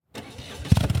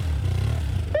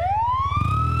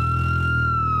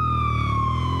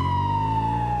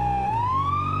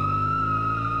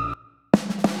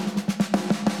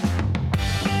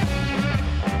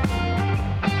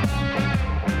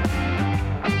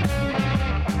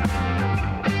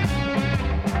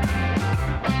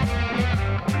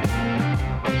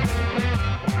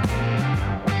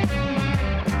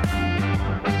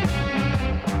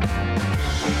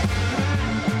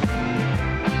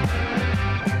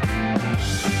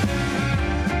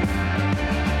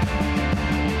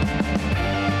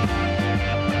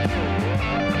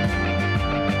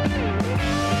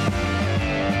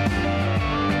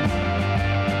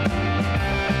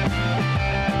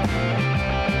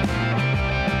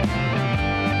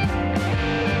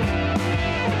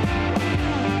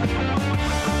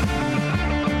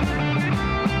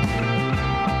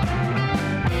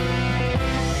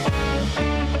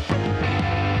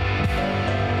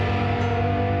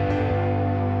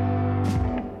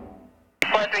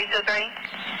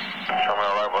4323. Show me a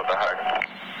live what the heck.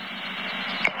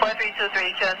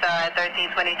 4323, just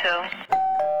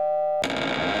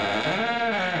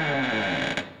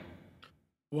 1322.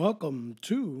 Welcome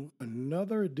to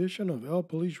another edition of El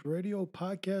Police Radio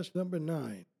Podcast number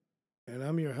 9. And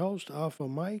I'm your host, Alpha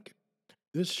Mike.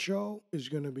 This show is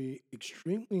going to be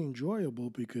extremely enjoyable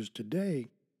because today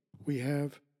we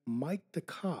have Mike the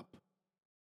Cop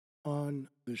on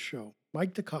the show.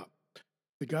 Mike the Cop,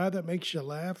 the guy that makes you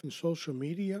laugh in social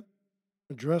media,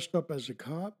 dressed up as a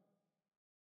cop.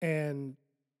 And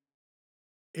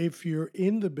if you're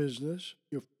in the business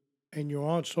and you're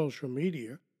on social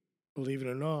media, believe it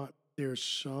or not, there's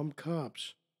some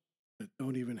cops that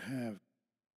don't even have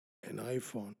an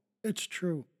iPhone. It's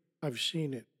true. I've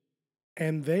seen it.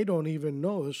 And they don't even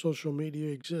know that social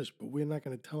media exists, but we're not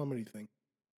going to tell them anything.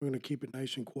 We're going to keep it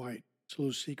nice and quiet. It's a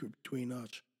little secret between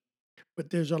us.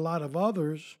 But there's a lot of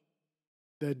others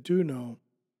that do know,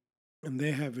 and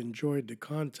they have enjoyed the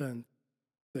content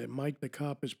that Mike the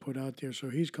Cop has put out there. So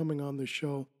he's coming on the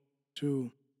show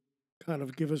to kind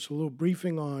of give us a little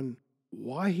briefing on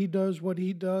why he does what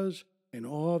he does and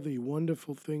all the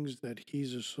wonderful things that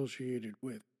he's associated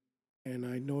with. And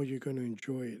I know you're going to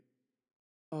enjoy it.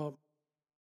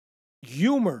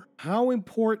 Humor. How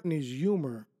important is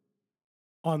humor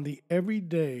on the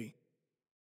everyday,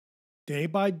 day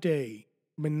by day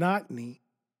monotony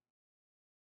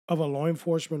of a law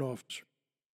enforcement officer?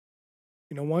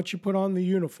 You know, once you put on the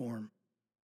uniform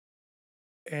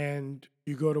and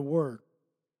you go to work,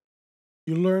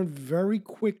 you learn very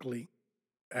quickly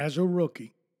as a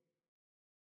rookie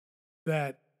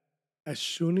that as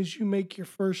soon as you make your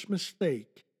first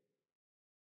mistake,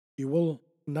 you will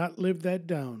not live that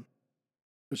down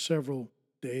for several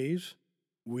days,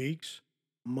 weeks,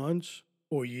 months,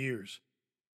 or years.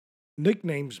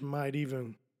 Nicknames might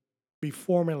even be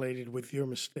formulated with your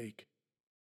mistake.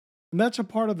 And that's a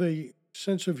part of the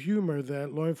sense of humor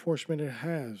that law enforcement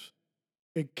has.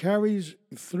 It carries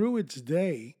through its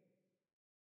day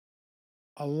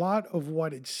a lot of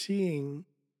what it's seeing,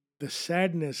 the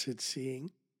sadness it's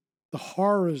seeing, the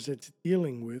horrors it's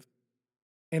dealing with,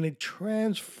 and it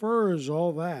transfers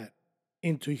all that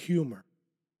into humor.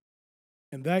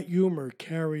 And that humor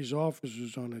carries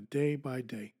officers on a day by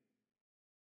day.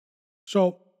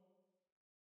 So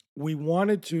we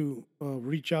wanted to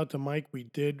reach out to Mike. We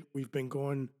did. We've been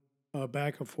going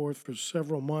back and forth for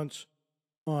several months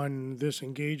on this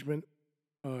engagement.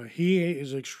 He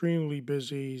is extremely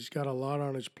busy. He's got a lot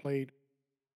on his plate,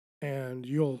 and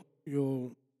you'll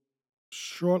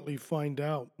shortly find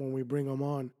out when we bring him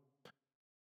on.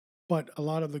 But a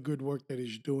lot of the good work that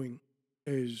he's doing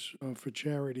is for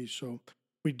charity, so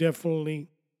we definitely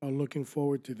are looking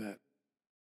forward to that.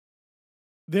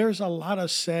 There's a lot of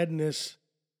sadness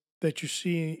that you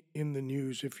see in the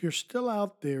news. If you're still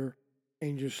out there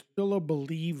and you're still a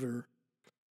believer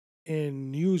in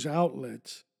news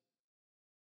outlets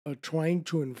trying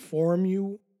to inform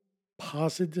you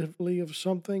positively of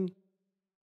something,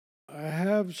 I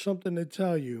have something to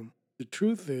tell you. The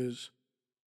truth is,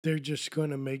 they're just going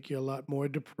to make you a lot more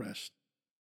depressed.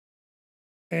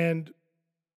 And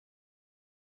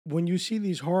when you see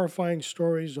these horrifying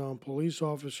stories on police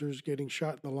officers getting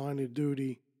shot in the line of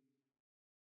duty,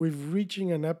 we're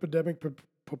reaching an epidemic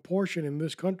proportion in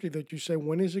this country that you say,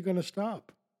 when is it going to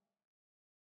stop?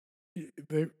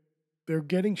 They're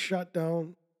getting shot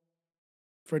down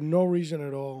for no reason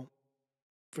at all,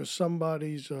 for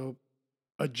somebody's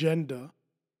agenda.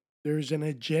 There's an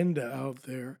agenda out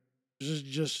there. This is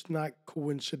just not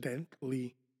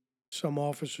coincidentally some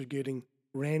officer getting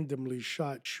randomly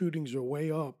shot. Shootings are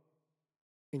way up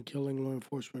in killing law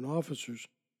enforcement officers.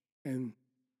 And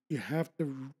you have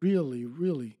to really,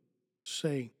 really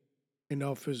say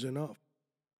enough is enough.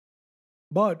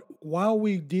 But while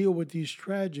we deal with these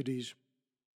tragedies,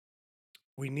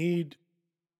 we need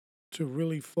to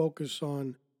really focus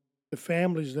on the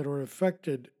families that are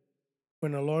affected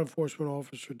when a law enforcement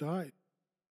officer died,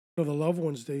 or the loved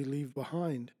ones they leave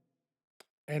behind,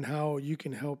 and how you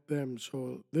can help them.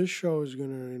 So this show is going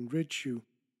to enrich you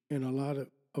in a lot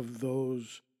of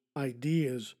those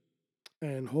ideas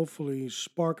and hopefully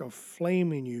spark a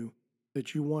flame in you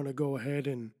that you want to go ahead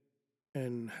and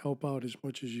help out as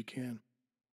much as you can.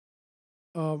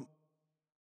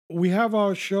 We have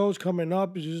our shows coming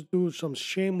up. Just do some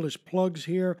shameless plugs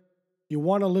here. You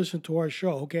want to listen to our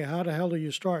show. Okay, how the hell do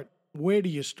you start? Where do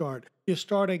you start? You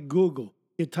start at Google.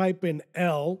 You type in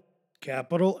L,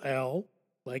 capital L,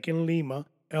 like in Lima,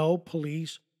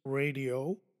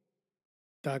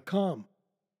 lpoliceradio.com.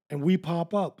 And we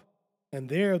pop up. And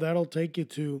there, that'll take you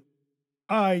to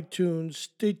iTunes,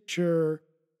 Stitcher,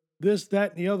 this,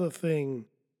 that, and the other thing.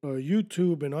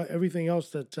 YouTube and everything else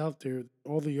that's out there,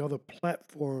 all the other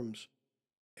platforms.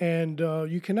 And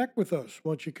you connect with us.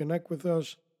 Once you connect with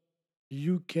us,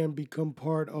 you can become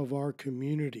part of our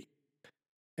community.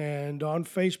 And on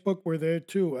Facebook, we're there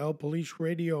too. El Police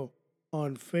Radio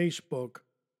on Facebook.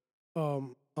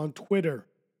 On Twitter,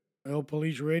 El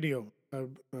Police Radio. I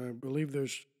believe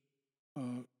there's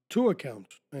two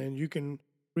accounts, and you can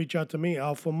reach out to me,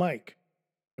 Alpha Mike.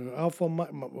 Alpha Mike,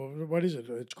 what is it?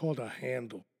 It's called a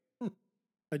handle.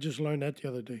 I just learned that the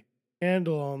other day.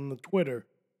 Handle on the Twitter,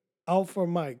 Alpha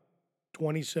Mike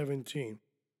 2017.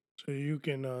 So you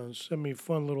can send me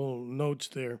fun little notes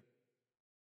there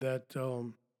that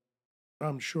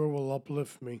I'm sure will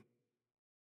uplift me.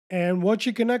 And once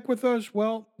you connect with us,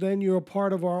 well, then you're a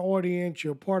part of our audience,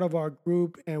 you're part of our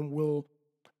group, and we'll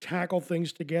tackle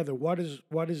things together. What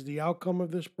is the outcome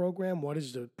of this program? What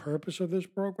is the purpose of this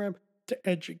program? To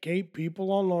educate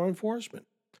people on law enforcement,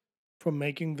 from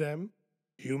making them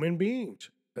human beings.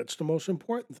 That's the most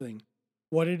important thing.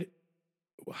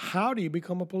 How do you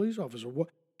become a police officer?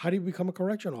 How do you become a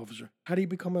correction officer? How do you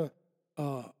become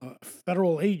a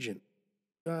federal agent?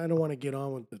 I don't want to get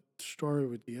on with the story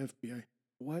with the FBI.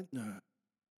 What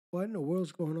in the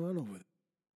world's going on over there?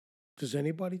 Does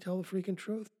anybody tell the freaking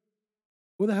truth?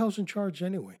 Who the hell's in charge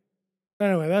anyway?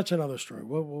 Anyway, that's another story.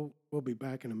 We'll be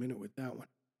back in a minute with that one.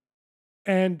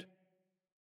 And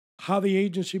how the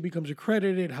agency becomes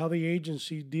accredited, how the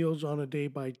agency deals on a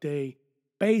day-by-day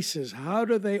basis. How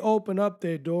do they open up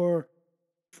their door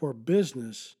for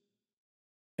business?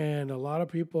 And a lot of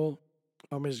people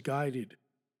are misguided.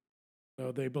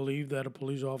 They believe that a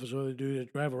police officer, all they do is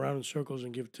drive around in circles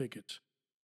and give tickets.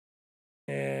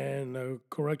 And a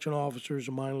correctional officer is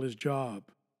a mindless job.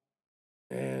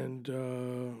 And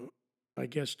I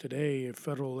guess today a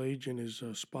federal agent is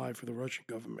a spy for the Russian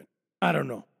government. I don't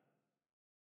know.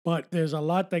 But there's a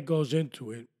lot that goes into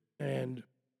it. And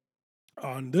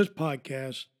on this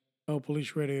podcast, El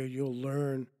Police Radio, you'll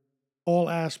learn all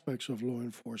aspects of law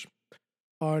enforcement.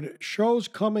 Our show's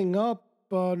coming up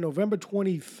November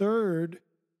 23rd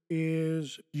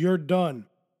is You're Done.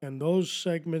 And those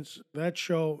segments, that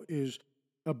show is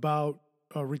about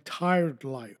a retired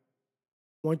life.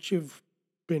 Once you've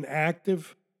been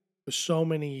active for so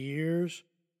many years,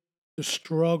 the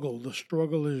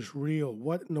struggle is real.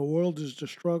 What in the world is the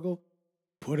struggle?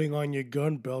 Putting on your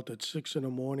gun belt at 6 in the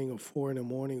morning or 4 in the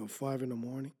morning or 5 in the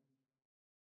morning.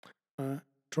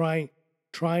 Trying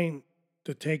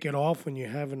to take it off when you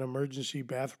have an emergency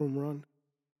bathroom run.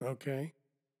 Okay?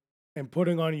 And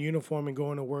putting on a uniform and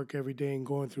going to work every day and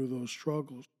going through those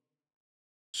struggles.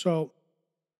 So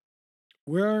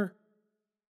we're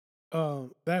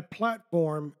that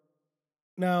platform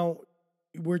now,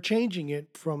 we're changing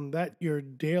it from that your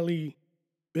daily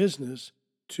business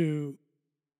to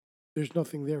there's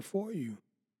nothing there for you.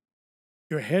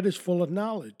 Your head is full of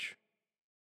knowledge.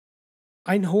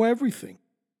 I know everything.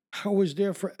 I was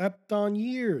there for Epton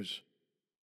years.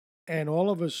 And all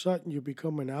of a sudden you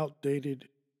become an outdated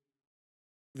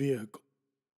vehicle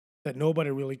that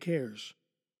nobody really cares.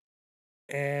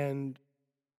 And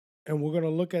we're going to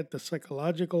look at the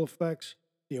psychological effects,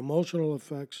 the emotional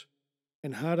effects,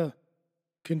 and how to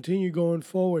continue going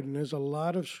forward. And there's a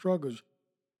lot of struggles.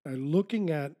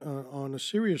 Looking at, on a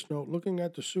serious note, looking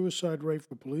at the suicide rate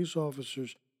for police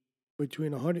officers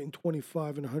between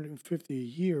 125 and 150 a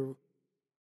year,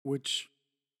 which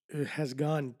it has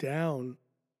gone down,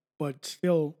 but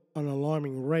still an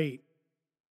alarming rate.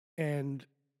 And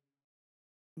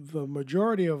the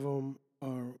majority of them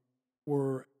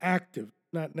were active,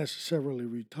 not necessarily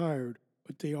retired,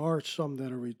 but there are some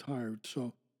that are retired.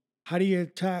 So how do you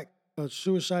attack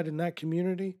suicide in that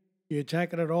community? You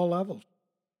attack it at all levels.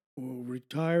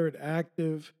 Retired,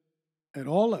 active, at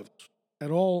all levels,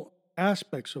 at all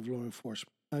aspects of law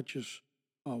enforcement, not just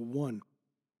one.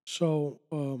 So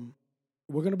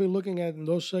we're going to be looking at in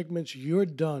those segments, You're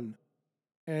Done,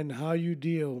 and how you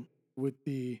deal with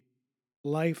the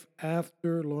life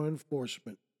after law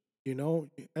enforcement. You know,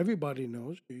 everybody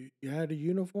knows you had a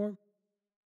uniform,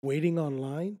 waiting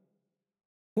online.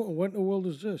 What in the world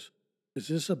is this? Is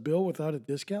this a bill without a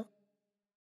discount?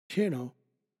 You know,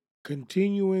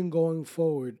 continuing going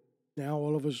forward, now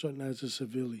all of a sudden as a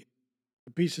civilian.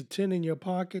 A piece of tin in your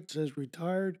pocket says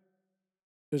retired.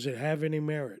 Does it have any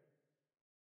merit?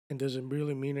 And does it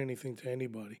really mean anything to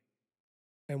anybody?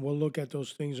 And we'll look at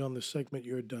those things on the segment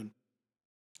You're Done.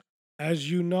 As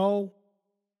you know,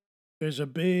 there's a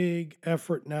big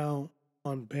effort now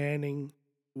on banning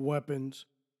weapons,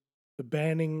 the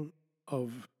banning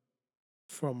of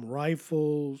from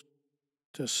rifles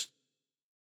to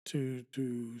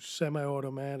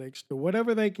semi-automatics to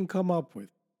whatever they can come up with.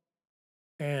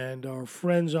 And our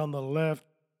friends on the left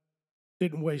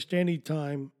didn't waste any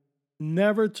time,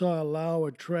 never to allow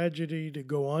a tragedy to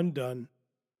go undone.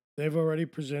 They've already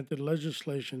presented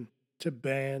legislation to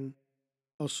ban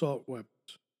assault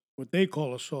weapons, what they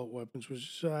call assault weapons,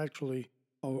 which is actually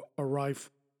a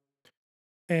rifle.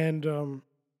 And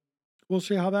we'll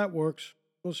see how that works.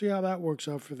 We'll see how that works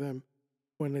out for them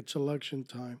when it's election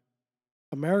time.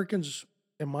 Americans,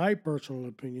 in my personal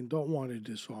opinion, don't want to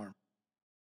disarm.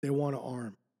 They want to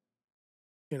arm.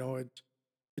 You know,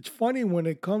 it's funny when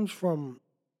it comes from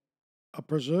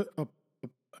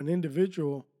an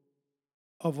individual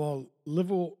of a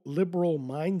liberal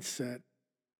mindset,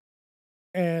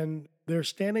 and they're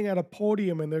standing at a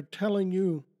podium and they're telling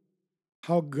you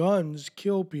how guns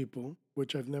kill people,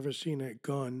 which I've never seen a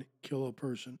gun kill a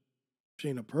person. I've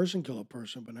seen a person kill a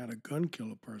person, but not a gun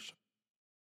kill a person.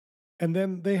 And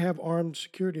then they have armed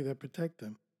security that protect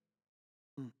them.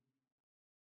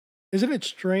 Isn't it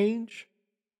strange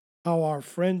how our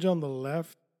friends on the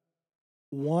left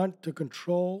want to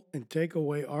control and take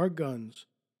away our guns,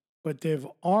 but they've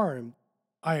armed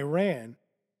Iran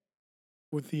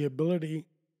with the ability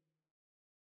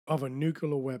of a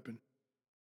nuclear weapon?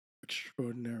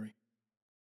 Extraordinary.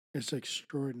 It's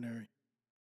extraordinary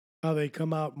how they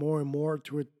come out more and more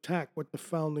to attack what the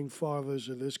founding fathers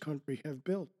of this country have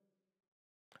built.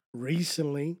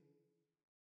 Recently,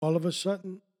 all of a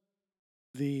sudden,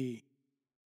 the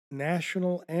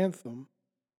national anthem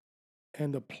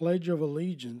and the Pledge of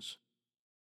Allegiance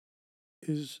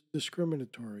is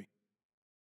discriminatory.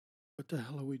 What the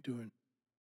hell are we doing?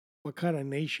 What kind of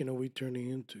nation are we turning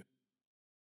into?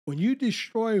 When you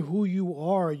destroy who you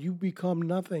are, you become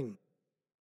nothing.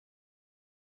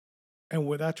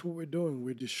 And that's what we're doing.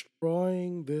 We're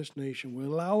destroying this nation. We're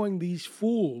allowing these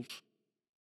fools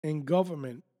in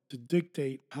government to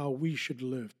dictate how we should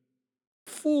live.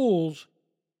 Fools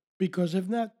because they've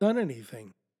not done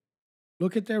anything.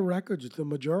 Look at their records. The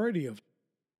majority of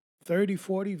 30,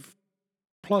 40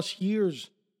 plus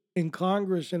years in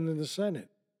Congress and in the Senate.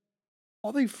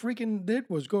 All they freaking did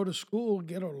was go to school,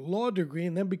 get a law degree,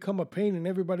 and then become a pain in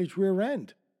everybody's rear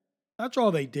end. That's all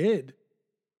they did.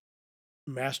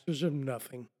 Masters of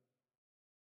nothing.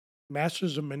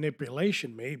 Masters of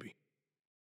manipulation, maybe.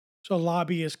 So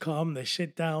lobbyists come, they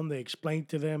sit down, they explain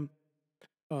to them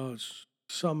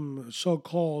some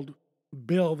so-called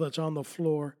bill that's on the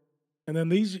floor. And then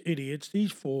these idiots,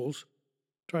 these fools,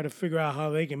 try to figure out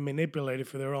how they can manipulate it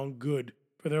for their own good,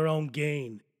 for their own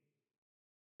gain.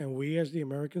 And we as the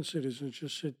American citizens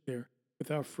just sit there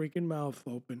with our freaking mouth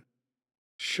open,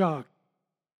 shocked,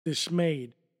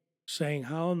 dismayed, saying,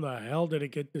 how in the hell did it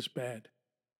get this bad?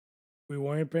 We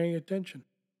weren't paying attention.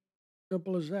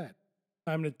 Simple as that.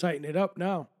 Time to tighten it up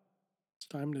now. It's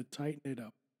time to tighten it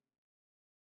up.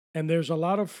 And there's a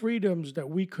lot of freedoms that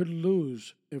we could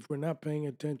lose if we're not paying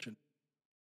attention.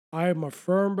 I am a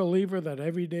firm believer that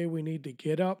every day we need to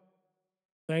get up,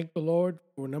 thank the Lord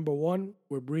for number one,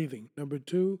 we're breathing. Number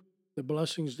two, the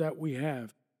blessings that we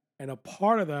have. And a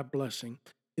part of that blessing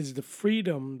is the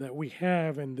freedom that we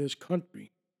have in this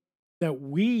country, that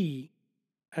we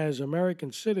as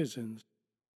American citizens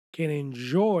can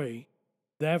enjoy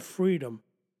that freedom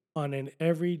on an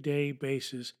everyday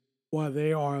basis, while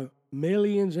there are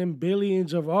millions and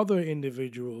billions of other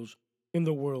individuals in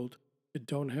the world that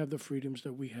don't have the freedoms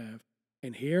that we have.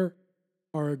 And here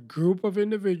are a group of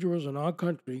individuals in our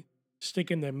country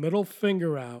sticking their middle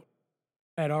finger out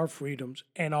at our freedoms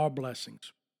and our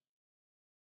blessings.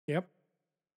 Yep.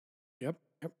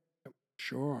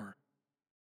 Sure.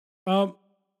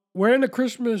 We're in the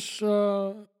Christmas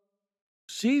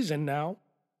season now.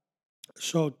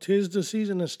 So 'tis the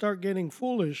season to start getting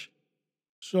foolish.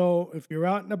 So if you're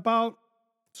out and about,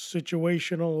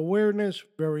 situational awareness,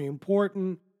 very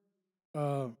important.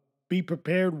 Be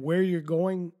prepared where you're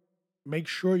going. Make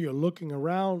sure you're looking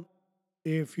around.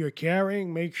 If you're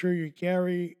carrying, make sure you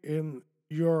carry in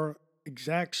your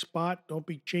exact spot. Don't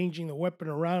be changing the weapon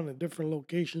around in different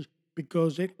locations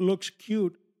because it looks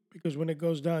cute, because when it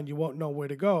goes down, you won't know where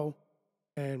to go.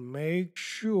 And make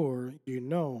sure you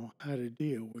know how to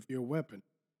deal with your weapon.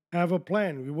 Have a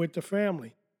plan. You're with the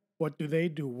family. What do they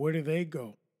do? Where do they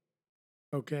go?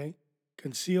 Okay?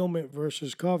 Concealment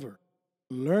versus cover.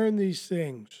 Learn these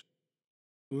things.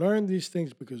 Learn these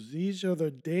things because these are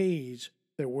the days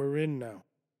that we're in now.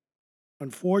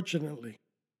 Unfortunately.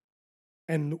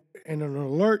 And an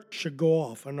alert should go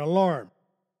off, an alarm,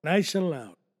 nice and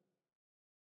loud.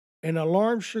 An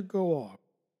alarm should go off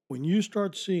when you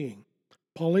start seeing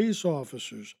police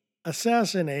officers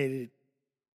assassinated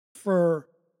for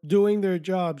doing their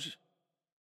jobs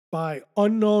by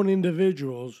unknown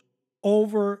individuals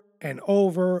over and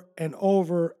over and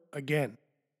over again.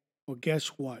 Well, guess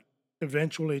what?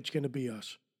 Eventually, it's going to be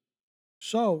us.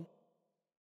 So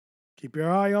keep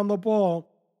your eye on the ball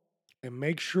and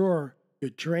make sure you're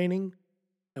training.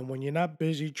 And when you're not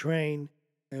busy, train.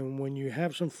 And when you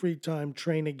have some free time,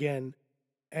 train again.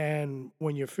 And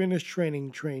when you're finished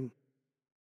training, train.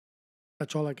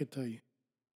 That's all I can tell you.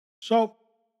 So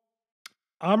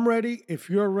I'm ready. If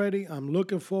you're ready, I'm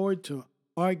looking forward to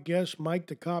our guest, Mike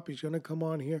the Cop. He's going to come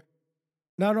on here.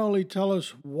 Not only tell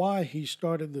us why he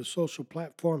started the social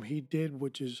platform he did,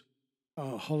 which is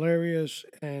hilarious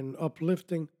and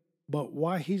uplifting, but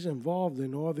why he's involved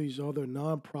in all these other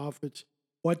nonprofits,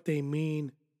 what they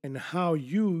mean, and how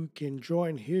you can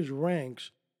join his ranks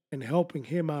in helping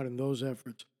him out in those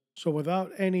efforts. So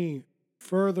without any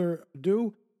further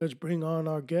ado, let's bring on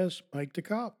our guest, Mike the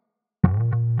Cop.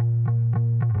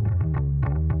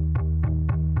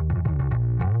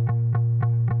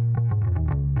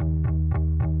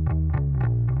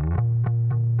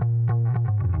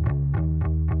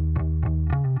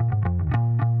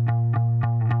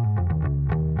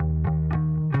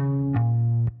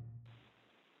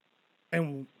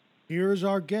 And here's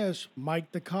our guest,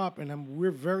 Mike the Cop, and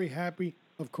we're very happy,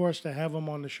 of course, to have him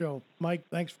on the show. Mike,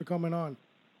 thanks for coming on.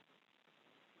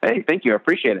 Hey, thank you. I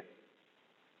appreciate it.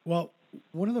 Well,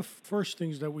 one of the first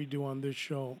things that we do on this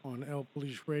show on El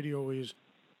Police Radio is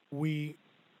we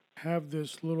have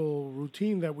this little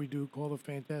routine that we do called the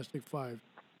Fantastic Five.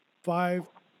 5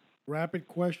 rapid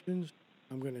questions.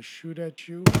 I'm going to shoot at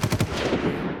you,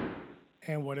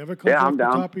 and whatever comes off I'm the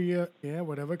down. top of your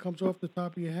whatever comes off the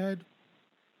top of your head,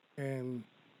 and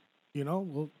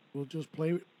we'll just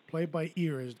play by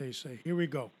ear, as they say. Here we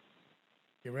go.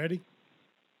 You ready?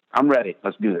 I'm ready.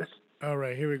 Let's do this. All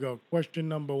right, here we go. Question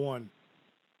number 1.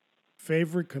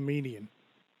 Favorite comedian?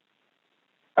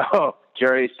 Oh,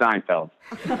 Jerry Seinfeld.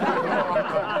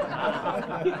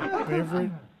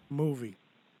 Favorite movie?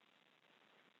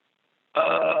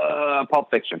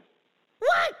 Pulp Fiction.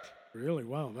 Really?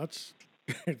 Wow, that's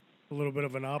a little bit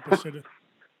of an opposite,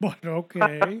 but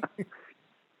okay.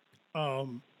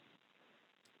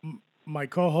 My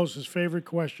co-host's favorite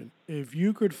question: if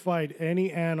you could fight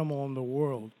any animal in the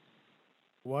world,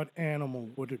 what animal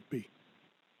would it be?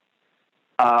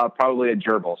 Probably a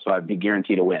gerbil, so I'd be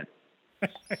guaranteed to win.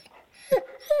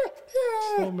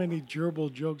 So many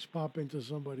gerbil jokes pop into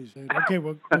somebody's head. Okay,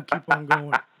 we'll keep on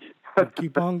going. We'll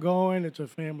keep on going. It's a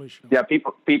family show. Yeah,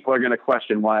 people are going to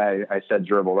question why I said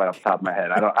gerbil right off the top of my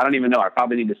head. I don't even know. I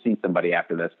probably need to see somebody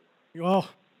after this. Well,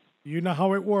 you know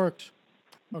how it works.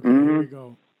 Okay, Here we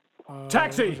go.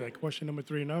 Taxi! What is that? Question number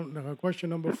 3. No, question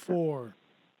number 4.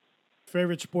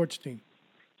 Favorite sports team?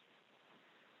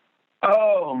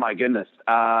 Oh, my goodness.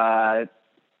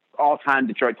 All-time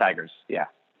Detroit Tigers. Yeah.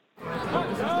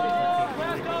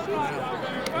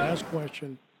 Last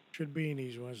question. Should be an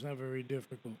easy one. It's not very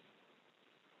difficult.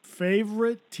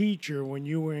 Favorite teacher when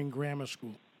you were in grammar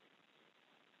school?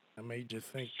 I made you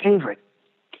think. Favorite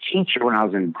teacher when I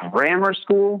was in grammar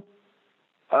school?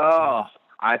 Oh,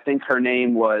 I think her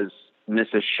name was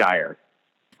Mrs. Shire.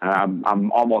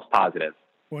 I'm almost positive.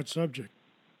 What subject?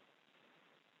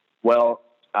 Well,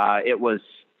 it was,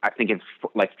 I think it's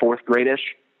like 4th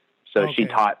grade-ish. So she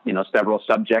Okay. taught, several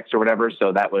subjects or whatever.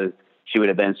 So she would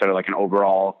have been sort of like an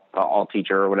overall all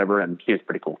teacher or whatever. And she was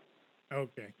pretty cool.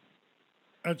 Okay.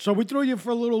 So we threw you for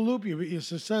a little loop. You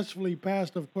successfully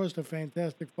passed, of course, the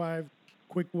Fantastic Five.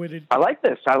 Quick-witted. I like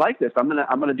this. I'm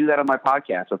gonna do that on my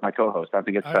podcast with my co-host. I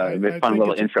think it's I a fun think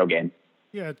little it's intro game.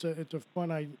 Yeah, it's a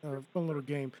fun little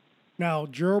game. Now,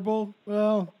 gerbil,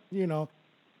 well,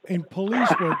 in police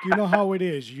work, you know how it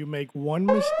is. You make one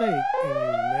mistake and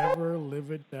you never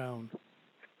live it down.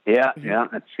 Yeah,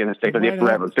 it's gonna stick with you might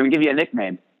forever. have- So we give you a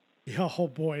nickname. Yeah, oh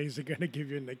boy, is it going to give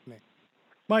you a nickname.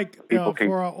 Mike, People can-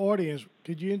 for our audience,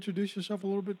 could you introduce yourself a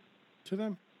little bit to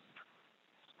them?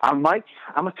 I'm Mike.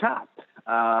 I'm a cop.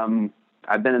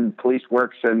 I've been in police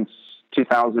work since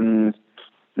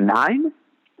 2009.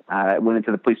 I went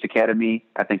into the police academy,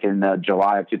 I think, in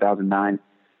July of 2009,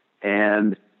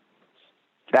 and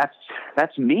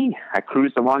that's me. I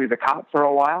cruised along as a cop for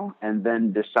a while, and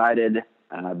then decided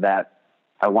that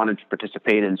I wanted to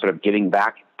participate in sort of giving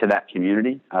back to that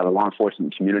community. The law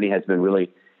enforcement community has been really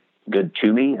good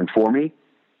to me and for me,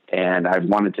 and I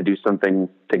wanted to do something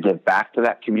to give back to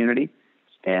that community,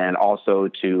 and also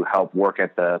to help work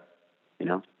at the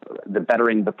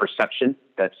bettering the perception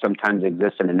that sometimes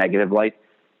exists in a negative light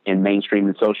in mainstream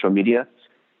and social media.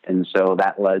 And so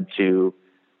that led to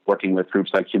working with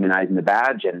groups like Humanizing the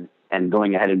Badge and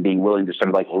going ahead and being willing to sort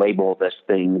of like label this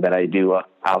thing that I do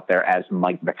out there as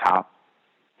Mike the Cop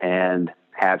and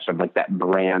have sort of like that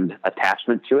brand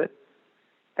attachment to it.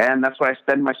 And that's what I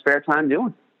spend my spare time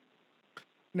doing.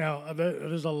 Now,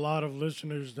 there's a lot of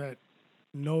listeners that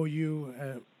know you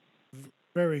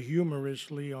very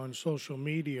humorously on social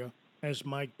media as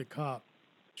Mike the Cop.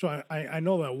 So I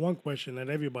know that one question that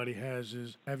everybody has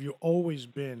is, have you always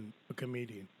been a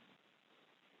comedian?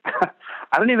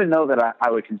 I don't even know that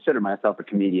I would consider myself a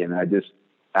comedian. I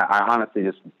honestly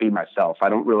just be myself. I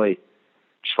don't really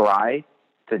try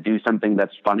to do something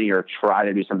that's funny or try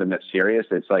to do something that's serious.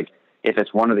 It's like, if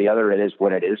it's one or the other, it is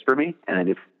what it is for me, and I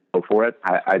just go for it.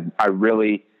 I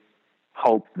really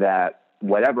hope that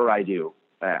whatever I do,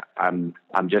 I'm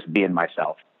just being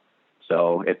myself.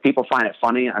 So if people find it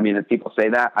funny, I mean, if people say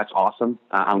that, that's awesome.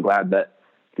 I'm glad that,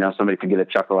 somebody could get a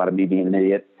chuckle out of me being an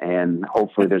idiot. And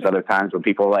hopefully there's other times where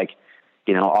people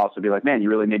also be like, man, you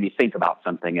really made me think about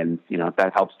something. And, if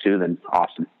that helps too, then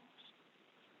awesome.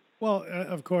 Well,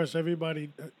 of course,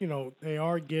 everybody, they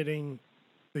are getting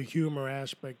the humor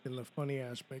aspect and the funny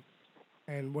aspect.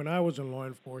 And when I was in law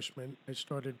enforcement, I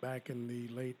started back in the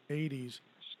late '80s.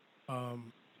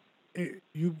 Um,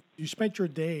 you spent your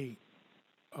day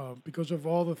because of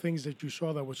all the things that you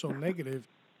saw that were so negative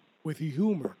with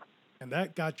humor, and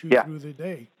that got you Yeah, through the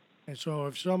day. And so,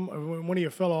 if when one of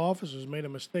your fellow officers made a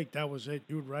mistake, that was it.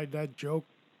 You would write that joke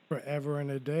forever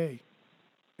and a day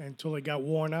until it got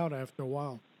worn out after a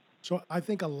while. So, I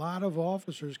think a lot of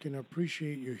officers can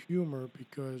appreciate your humor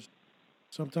because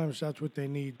sometimes that's what they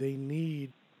need. They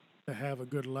need to have a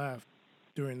good laugh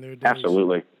during their days.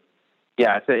 absolutely.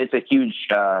 Yeah, it's a huge,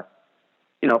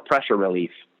 pressure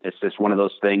relief. It's just one of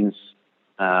those things,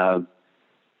 uh,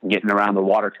 getting around the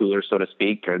water cooler, so to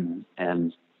speak. And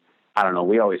I don't know,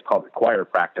 we always call it choir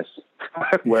practice,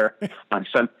 where on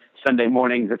Sunday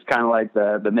mornings, it's kind of like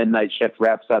the midnight shift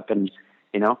wraps up and,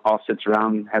 all sits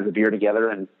around, has a beer together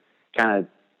and kind of,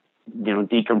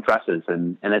 decompresses.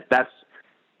 And that's,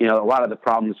 a lot of the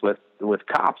problems with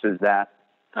cops is that,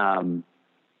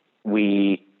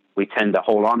 we tend to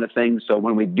hold on to things. So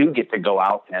when we do get to go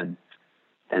out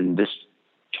and just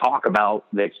talk about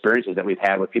the experiences that we've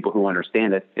had with people who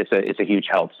understand it, it's a huge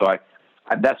help. So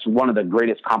that's one of the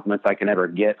greatest compliments I can ever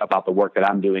get about the work that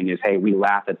I'm doing is, hey, we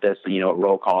laugh at this, at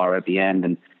roll call or at the end,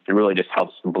 and it really just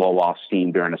helps blow off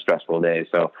steam during a stressful day.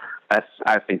 So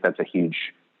I think that's a huge,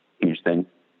 huge thing.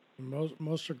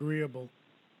 Most agreeable.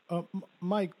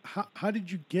 Mike, how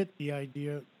did you get the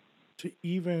idea to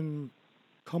even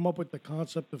come up with the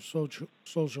concept of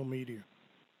social media?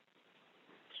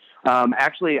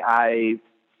 Actually, I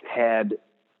had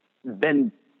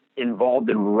been involved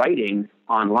in writing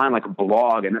online, like a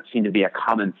blog, and that seemed to be a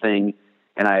common thing.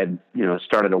 And I had,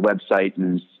 started a website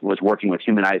and was working with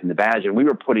Humanizing the Badge, and we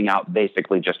were putting out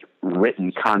basically just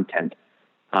written content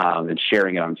and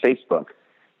sharing it on Facebook.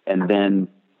 And then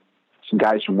some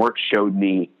guys from work showed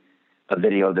me a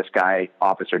video of this guy,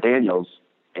 Officer Daniels,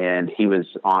 and he was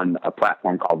on a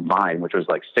platform called Vine, which was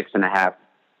like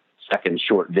 6.5-second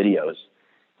short videos.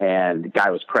 And the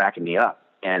guy was cracking me up,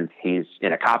 and he's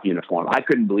in a cop uniform. I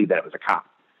couldn't believe that it was a cop.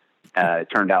 It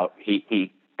turned out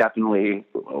he definitely,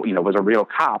 was a real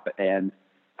cop. And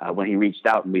when he reached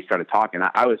out and we started talking,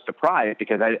 I was surprised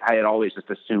because I had always just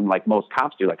assumed, like most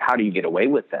cops do, like, how do you get away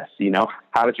with this?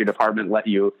 How does your department let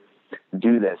you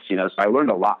do this? So I learned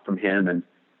a lot from him, and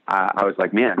I was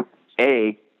like, man,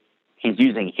 A, he's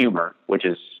using humor, which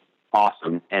is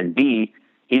awesome, and B,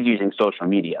 he's using social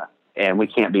media. And we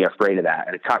can't be afraid of that.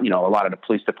 And, a lot of the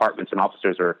police departments and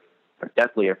officers are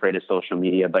deathly afraid of social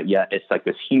media, but yet it's like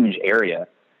this huge area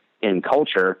in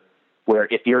culture where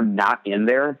if you're not in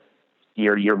there,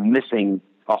 you're missing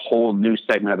a whole new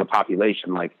segment of the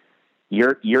population. Like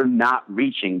you're not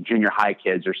reaching junior high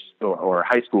kids or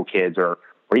high school kids or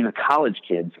even college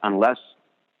kids unless,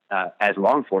 as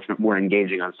law enforcement, we're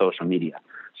engaging on social media.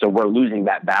 So we're losing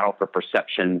that battle for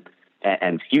perception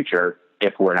and future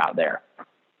if we're not there.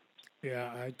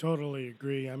 Yeah, I totally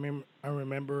agree. I mean, I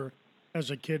remember as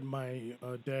a kid, my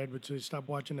dad would say, "Stop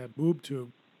watching that boob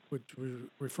tube," which was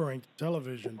referring to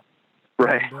television.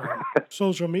 Right. And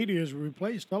social media has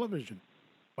replaced television.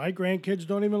 My grandkids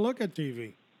don't even look at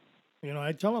TV.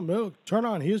 I tell them, "Look, turn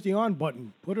on. Here's the on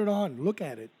button. Put it on. Look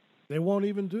at it." They won't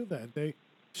even do that. They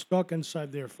stuck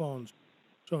inside their phones.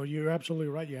 So you're absolutely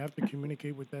right. You have to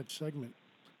communicate with that segment.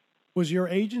 Was your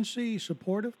agency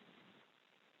supportive?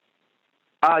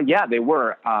 Yeah, they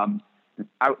were.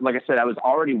 Like I said, I was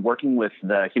already working with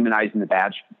the Humanizing the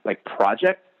Badge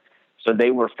project, so they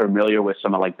were familiar with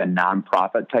some of the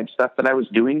nonprofit type stuff that I was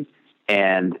doing,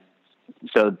 and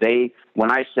so when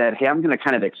I said, "Hey, I'm going to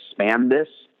kind of expand this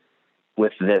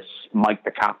with this Mike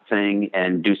the Cop thing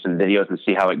and do some videos and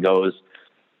see how it goes,"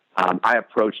 I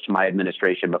approached my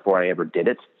administration before I ever did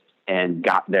it and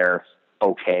got their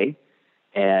okay,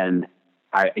 and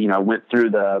I went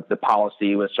through the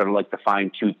policy with sort of like the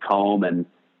fine tooth comb, and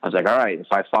I was like, all right, if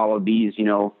I follow these,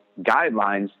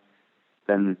 guidelines,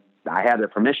 then I have their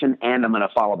permission and I'm going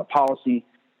to follow the policy.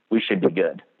 We should be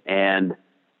good. And,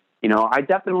 I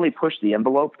definitely push the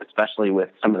envelope, especially with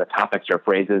some of the topics or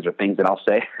phrases or things that I'll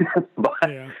say.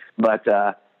 but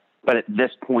at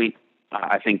this point,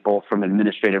 I think both from an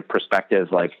administrative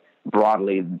perspective, like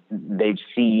broadly, they've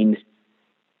seen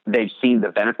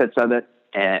the benefits of it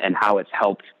and how it's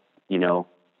helped,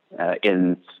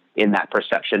 in that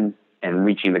perception and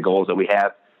reaching the goals that we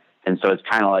have. And so it's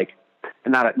kind of like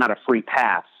not a free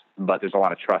pass, but there's a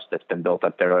lot of trust that's been built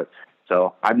up there.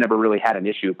 So I've never really had an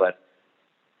issue, but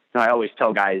I always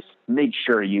tell guys, make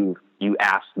sure you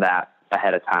ask that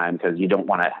ahead of time, because you don't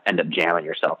want to end up jamming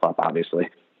yourself up, obviously.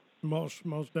 Most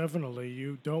definitely.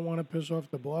 You don't want to piss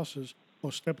off the bosses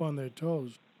or step on their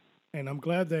toes. And I'm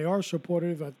glad they are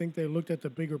supportive. I think they looked at the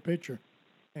bigger picture.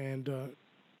 And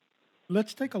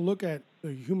let's take a look at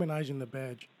humanizing the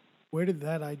badge. Where did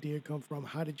that idea come from?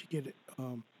 How did you get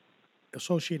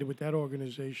associated with that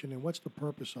organization? And what's the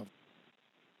purpose of it?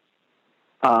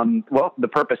 Well, the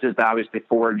purpose is to obviously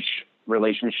forge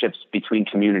relationships between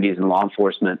communities and law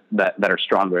enforcement that are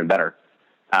stronger and better.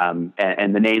 And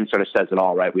the name sort of says it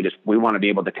all, right? We want to be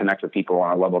able to connect with people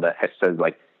on a level that says,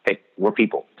 like, hey, we're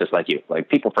people just like you. Like,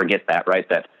 people forget that, right?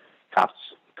 That cops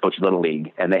coach Little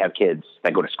League and they have kids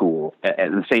that go to school,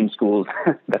 and the same schools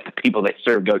that the people they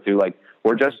serve go to. Like,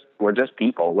 we're just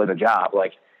people with a job.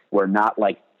 Like, we're not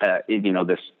like,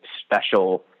 this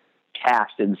special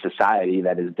caste in society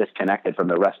that is disconnected from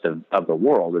the rest of the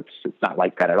world. It's not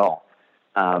like that at all.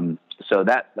 So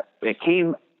that it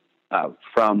came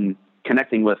from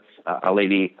connecting with a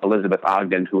lady, Elizabeth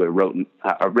Ogden, who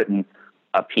had written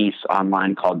a piece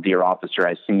online called "Dear Officer,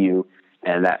 I See You,"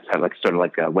 and that sort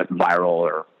of went viral,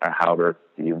 or however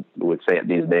you would say it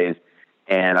these days.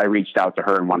 And I reached out to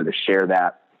her and wanted to share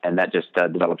that, and that just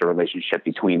developed a relationship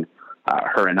between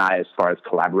her and I as far as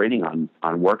collaborating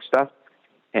on work stuff.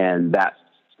 And that,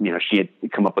 she had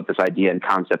come up with this idea and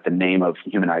concept and name of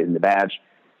humanizing the badge.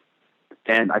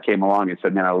 And I came along and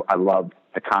said, man, I love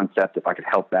the concept. If I could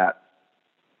help that,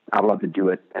 I'd love to do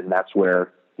it. And that's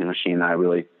where, she and I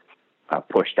really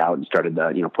pushed out and started,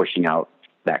 pushing out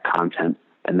that content.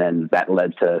 And then that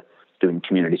led to doing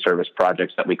community service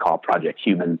projects that we call Project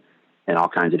Human in all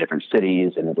kinds of different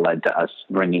cities. And it led to us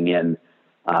bringing in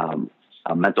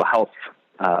a mental health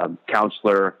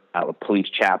counselor, a police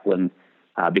chaplain,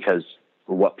 because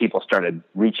what people started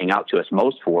reaching out to us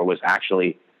most for was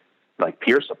actually like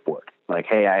peer support. Like,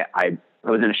 hey, I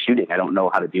was in a shooting. I don't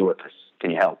know how to deal with this. Can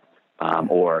you help?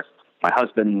 Or my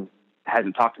husband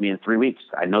hasn't talked to me in 3 weeks.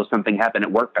 I know something happened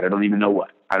at work, but I don't even know what.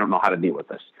 I don't know how to deal with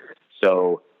this.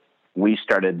 So we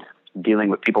started dealing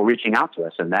with people reaching out to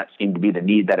us, and that seemed to be the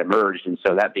need that emerged. And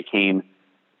so that became,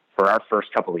 for our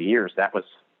first couple of years, that was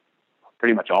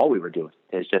pretty much all we were doing,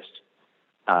 is just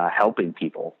helping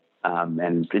people.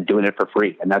 And doing it for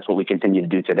free. And that's what we continue to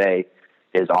do today,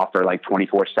 is offer like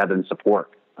 24/7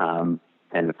 support. And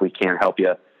if we can't help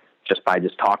you just by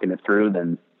talking it through,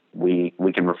 then we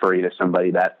can refer you to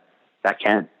somebody that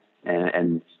can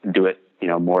and do it,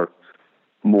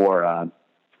 more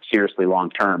seriously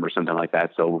long-term or something like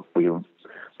that. So we have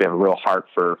a real heart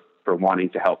for wanting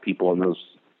to help people in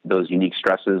those unique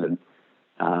stresses.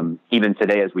 And even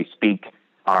today, as we speak,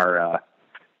 our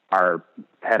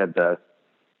head of the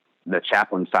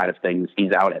chaplain side of things,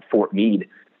 he's out at Fort Meade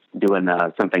doing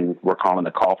something we're calling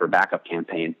the Call for Backup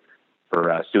campaign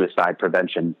for suicide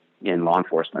prevention in law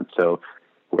enforcement. So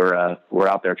we're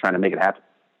out there trying to make it happen.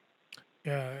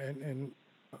 Yeah, and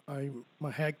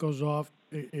my hat goes off.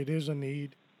 It is a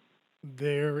need.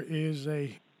 There is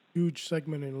a huge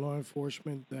segment in law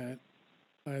enforcement that,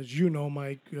 as you know,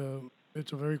 Mike,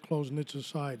 it's a very close-knit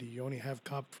society. You only have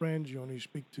cop friends. You only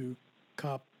speak to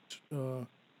cops.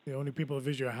 The only people that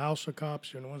visit your house are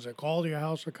cops. You're the ones that call your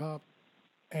house are cops.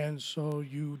 And so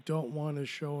you don't want to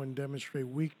show and demonstrate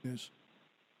weakness.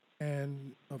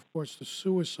 And, of course, the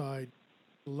suicide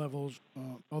levels,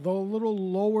 although a little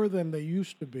lower than they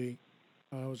used to be,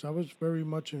 I was very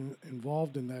much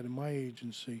involved in that in my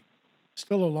agency.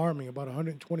 Still alarming, about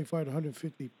 125 to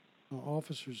 150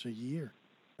 officers a year.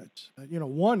 That's,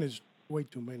 one is way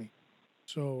too many.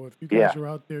 So if you guys are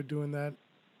out there doing that,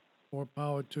 more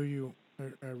power to you.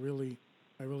 I really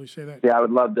say that. Yeah, I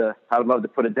would love to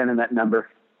put a dent in that number.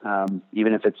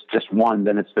 Even if it's just one,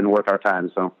 then it's been worth our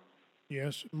time. So.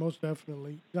 Yes, most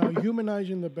definitely. Now,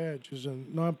 Humanizing the Badge is a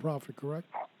nonprofit, correct?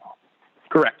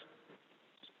 Correct.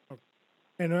 Okay.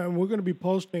 And we're going to be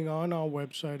posting on our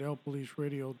website,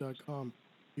 lpoliceradio.com,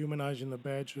 Humanizing the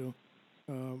Badge.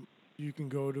 So, you can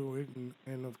go to it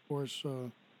and of course,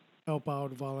 help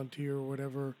out, volunteer, or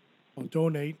whatever, or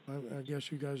donate. I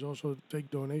guess you guys also take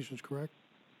donations, correct?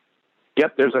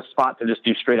 Yep, there's a spot to just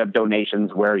do straight up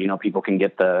donations where, people can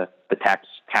get the tax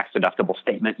deductible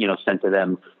statement, sent to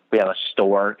them. We have a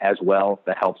store as well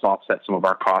that helps offset some of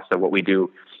our costs of what we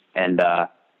do. And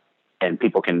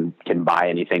people can buy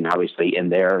anything obviously in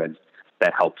there, and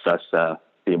that helps us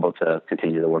be able to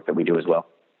continue the work that we do as well.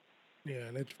 Yeah,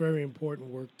 and it's very important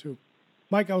work too.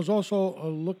 Mike, I was also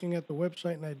looking at the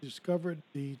website and I discovered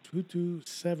the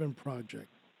 227 project.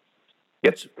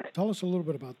 Yep. Tell us a little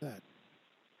bit about that.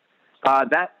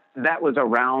 That was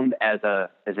around as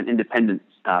an independent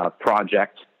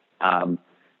project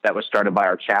that was started by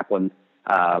our chaplain,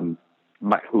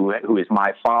 who is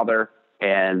my father,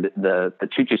 and the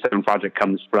 227 project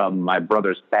comes from my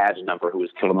brother's badge number, who was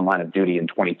killed in the line of duty in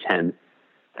 2010,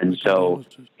 and so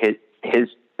his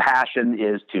passion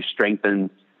is to strengthen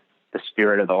the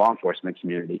spirit of the law enforcement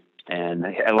community, and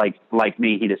like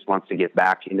me, he just wants to get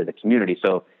back into the community.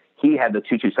 So he had the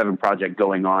 227 project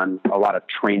going on, a lot of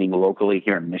training locally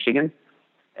here in Michigan.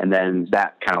 And then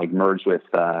that kind of merged with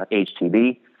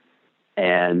HTB.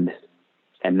 And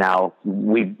now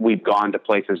we've gone to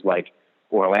places like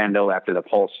Orlando after the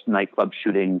Pulse nightclub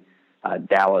shooting,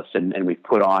 Dallas, and we've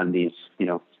put on these,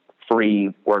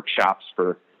 free workshops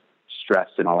for stress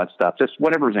and all that stuff. Just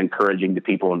whatever's encouraging to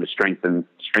people and to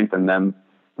strengthen them,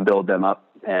 build them up.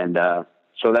 And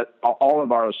so that all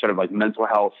of our sort of like mental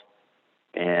health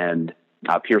and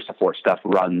peer support stuff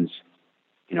runs,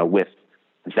 with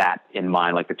that in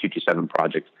mind, like the 227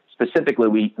 project. Specifically,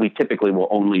 we typically will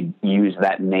only use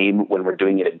that name when we're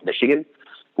doing it in Michigan,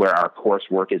 where our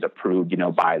coursework is approved,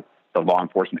 by the Law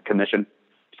Enforcement Commission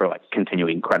for like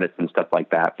continuing credits and stuff like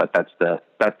that. But that's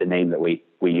the name that we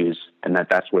use, and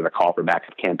that's where the Call for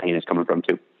Backup campaign is coming from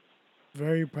too.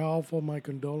 Very powerful. My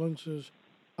condolences.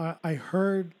 I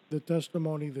heard the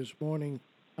testimony this morning.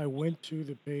 I went to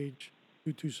the page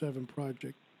 227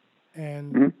 project,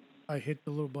 and I hit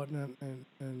the little button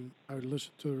and I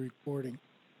listened to the recording.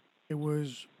 It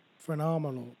was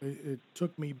phenomenal. It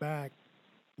took me back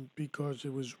because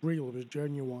it was real. It was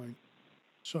genuine.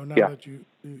 So now that you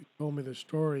told me the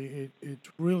story, it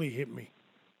really hit me.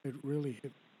 It really hit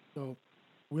me. So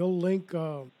we'll link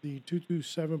the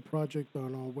 227 project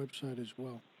on our website as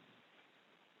well.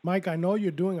 Mike, I know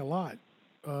you're doing a lot.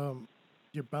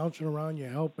 You're bouncing around. You're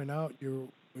helping out. You're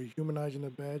humanizing the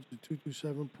badge, the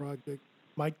 227 project.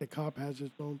 Mike the Cop has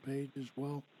his own page as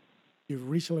well. You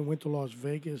recently went to Las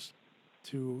Vegas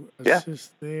to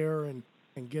assist there and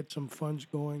get some funds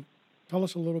going. Tell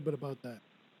us a little bit about that.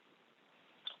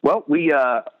 Well, we,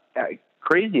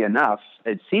 crazy enough,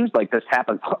 it seems like this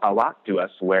happens a lot to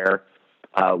us where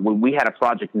when we had a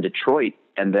project in Detroit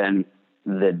and then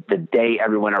the day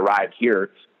everyone arrived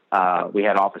here, we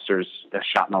had officers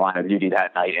shot in the line of duty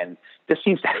that night. And this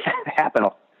seems to happen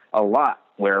a lot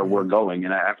where we're going.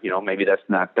 And, maybe that's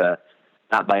not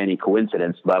by any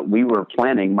coincidence, but we were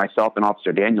planning, myself and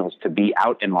Officer Daniels, to be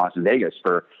out in Las Vegas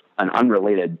for an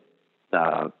unrelated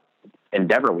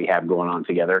endeavor we have going on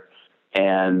together.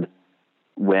 And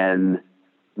when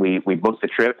we booked the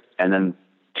trip, and then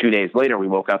 2 days later, we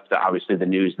woke up to obviously the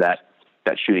news that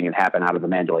shooting had happened out of the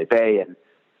Mandalay Bay. And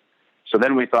so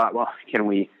then we thought, well, can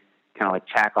we kind of like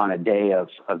tack on a day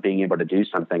of being able to do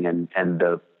something? And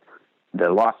the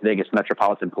Las Vegas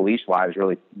Metropolitan Police Wives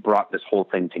really brought this whole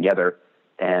thing together.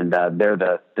 And they're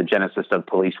the genesis of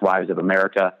Police Wives of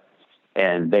America.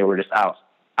 And they were just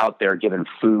out there giving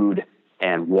food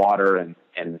and water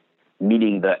and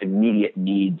meeting the immediate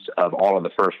needs of all of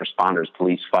the first responders,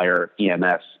 police, fire,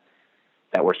 EMS,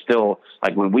 that were still,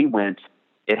 like when we went,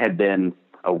 it had been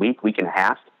a week and a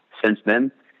half since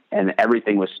then, and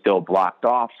everything was still blocked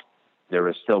off. There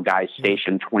was still guys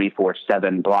stationed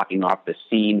 24/7 blocking off the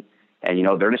scene, and,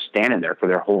 they're just standing there for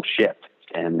their whole shift,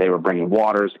 and they were bringing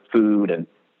waters, food, and,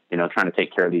 trying to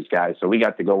take care of these guys. So we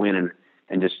got to go in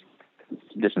and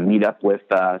just meet up with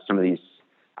some of these,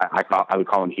 I would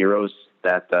call them heroes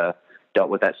that dealt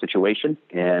with that situation,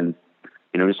 and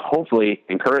just hopefully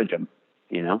encourage them,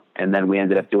 and then we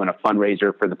ended up doing a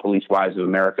fundraiser for the Police Wives of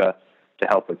America to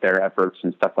help with their efforts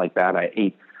and stuff like that.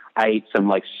 I ate some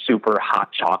like super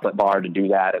hot chocolate bar to do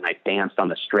that, and I danced on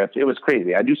the strip. It was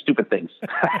crazy. I do stupid things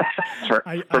for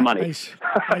money.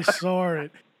 I saw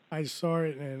it.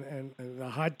 And the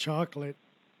hot chocolate,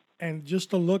 and just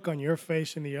the look on your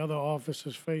face and the other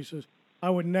officers' faces. I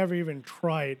would never even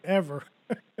try it ever.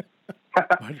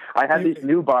 I had these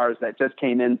new bars that just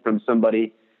came in from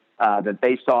somebody that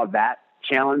they saw that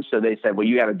challenge. So they said, well,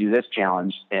 you got to do this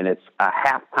challenge. And it's a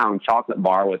 1/2 pound chocolate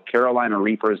bar with Carolina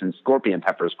Reapers and scorpion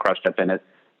peppers crushed up in it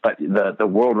but the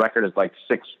world record is like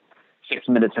 6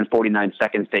 minutes and 49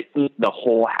 seconds to eat the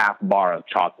whole half bar of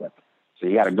chocolate. So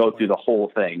you got to go through the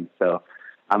whole thing. So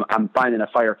I'm finding a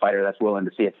firefighter that's willing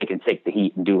to see if they can take the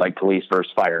heat and do like police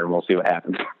versus fire, and we'll see what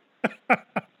happens.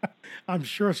 I'm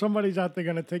sure somebody's out there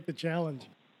going to take the challenge.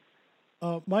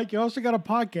 Mike, you also got a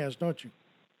podcast, don't you?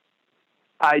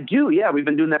 I do, yeah. We've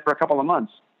been doing that for a couple of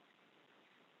months.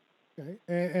 Okay.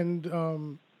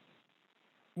 And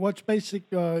what's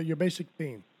your basic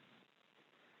theme?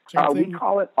 We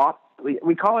call it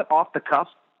off the cuff,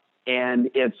 and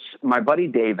it's my buddy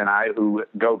Dave and I who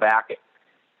go back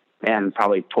and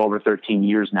probably 12 or 13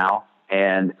 years now.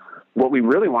 And what we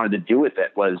really wanted to do with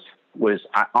it was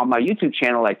on my YouTube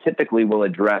channel, I typically will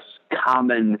address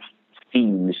common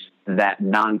themes that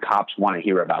non-cops want to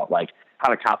hear about, like how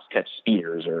do cops catch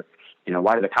speeders, or,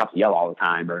 why do the cops yell all the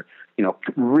time, or,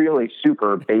 really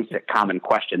super basic common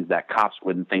questions that cops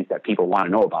wouldn't think that people want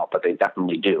to know about, but they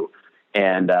definitely do.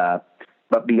 And,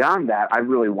 but beyond that, I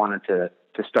really wanted to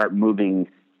start moving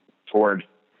toward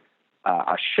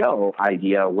a show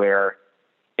idea where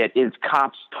it is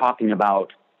cops talking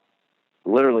about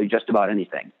literally just about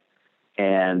anything.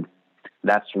 And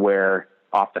that's where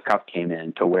Off the Cuff came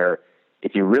in, to where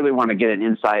if you really want to get an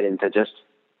insight into just,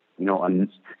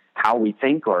 on how we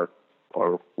think or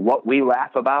what we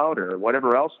laugh about or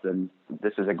whatever else, then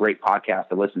this is a great podcast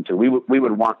to listen to. We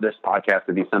would want this podcast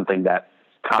to be something that,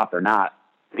 cop or not,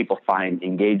 people find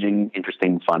engaging,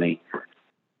 interesting, funny,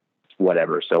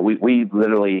 whatever. So we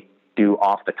literally do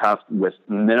Off the Cuff with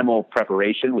minimal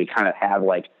preparation. We kind of have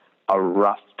like a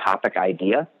rough topic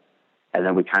idea, and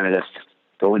then we kind of just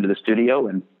go into the studio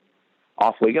and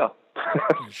off we go.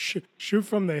 Shoot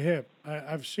from the hip.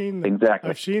 I've seen exactly.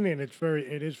 I've seen it.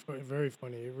 It is very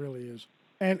funny. It really is,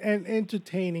 and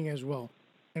entertaining as well.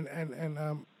 And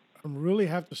I really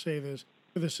have to say this,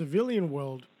 for the civilian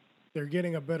world, they're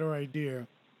getting a better idea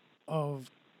of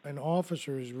an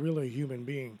officer is really a human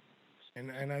being,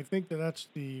 and I think that's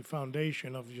the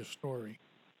foundation of your story.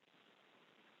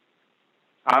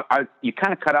 You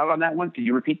kind of cut out on that one. Could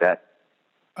you repeat that?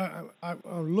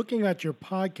 I'm looking at your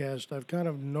podcast. I've kind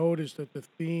of noticed that the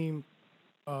theme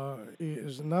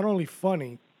is not only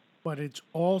funny, but it's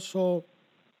also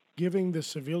giving the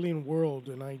civilian world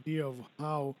an idea of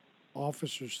how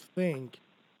officers think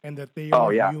and that they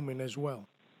are human as well.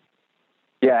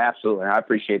 Yeah, absolutely. I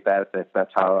appreciate that. If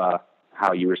that's how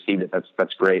you received it,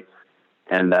 that's great.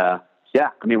 And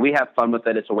we have fun with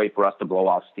it. It's a way for us to blow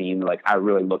off steam. Like, I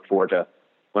really look forward to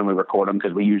when we record them,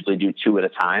 because we usually do 2 at a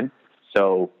time.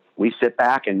 So we sit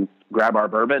back and grab our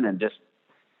bourbon and just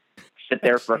sit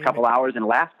there for a couple hours and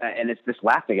laugh, and it's just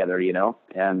laugh together,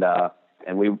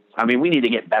 And we need to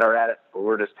get better at it. But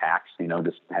we're just hacks,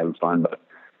 just having fun. But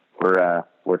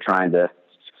we're trying to,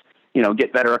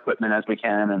 get better equipment as we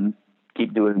can and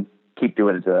keep doing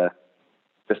it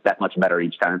just that much better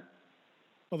each time.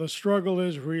 Well, the struggle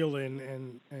is real,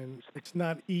 and it's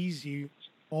not easy.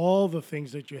 All the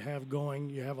things that you have going,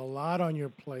 you have a lot on your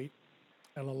plate,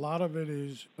 and a lot of it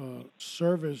is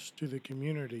service to the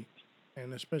community,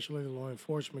 and especially the law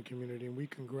enforcement community. And we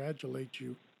congratulate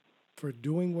you for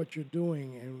doing what you're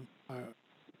doing, and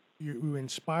you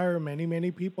inspire many,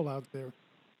 many people out there.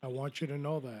 I want you to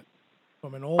know that.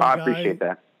 From an old guy, appreciate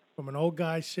that. From an old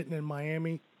guy sitting in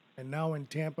Miami and now in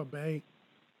Tampa Bay,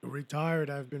 retired,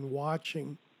 I've been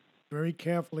watching very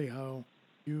carefully how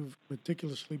you've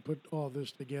meticulously put all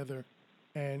this together,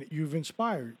 and you've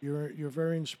inspired. You're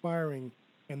very inspiring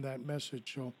in that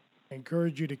message. So I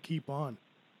encourage you to keep on.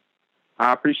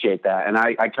 I appreciate that, and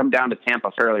I come down to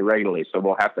Tampa fairly regularly, so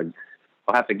we'll have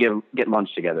to get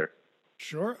lunch together.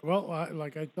 Sure. Well,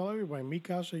 like I tell everybody, mi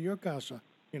casa, your casa.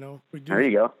 We do. There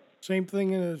you go. Same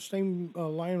thing in the same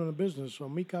line of the business. So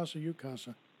mi casa, your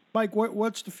casa. Mike,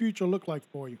 what's the future look like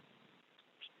for you?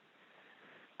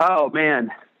 Oh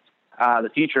man, the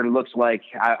future looks like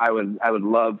I would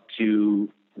love to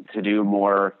do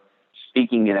more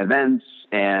speaking at events,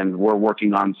 and we're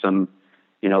working on some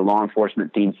law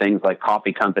enforcement themed things like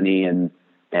coffee company and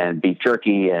beef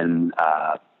jerky and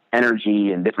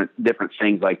energy and different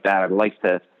things like that. I'd like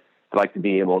to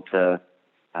be able to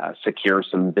secure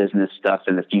some business stuff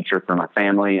in the future for my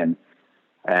family, and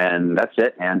that's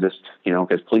it. And just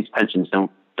because police pensions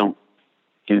don't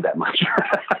do that much.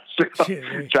 So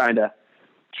try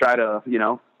to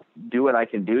do what I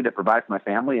can do to provide for my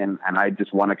family, and I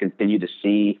just want to continue to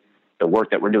see the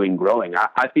work that we're doing growing.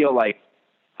 I feel like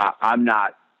I'm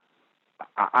not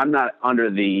under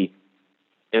the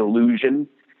illusion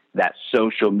that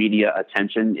social media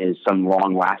attention is some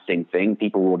long-lasting thing.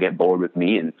 People will get bored with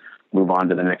me and move on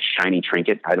to the next shiny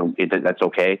trinket. That's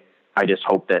okay. I just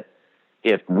hope that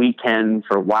if we can,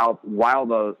 for while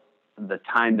the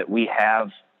time that we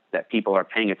have, that people are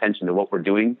paying attention to what we're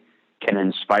doing, can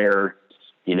inspire,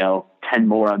 10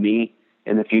 more of me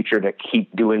in the future to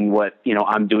keep doing what,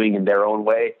 I'm doing in their own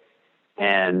way.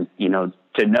 And,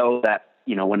 to know that,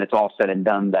 when it's all said and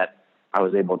done, that I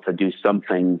was able to do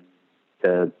something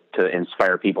to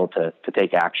inspire people to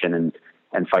take action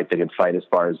and fight the good fight as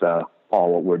far as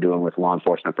all what we're doing with law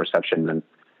enforcement perception, then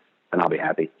I'll be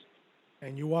happy.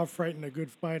 And you are fighting a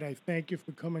good fight. I thank you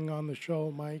for coming on the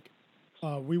show, Mike.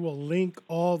 We will link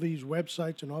all these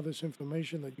websites and all this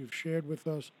information that you've shared with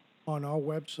us on our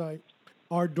website.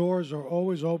 Our doors are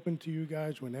always open to you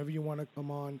guys whenever you want to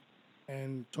come on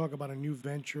and talk about a new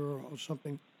venture or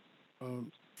something.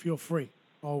 Feel free,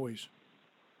 always.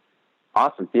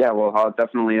 Awesome. Yeah, well, I'll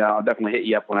definitely hit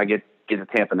you up when I get to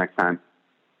Tampa next time.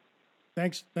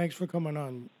 Thanks for coming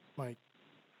on, Mike.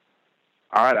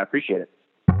 All right, I appreciate it.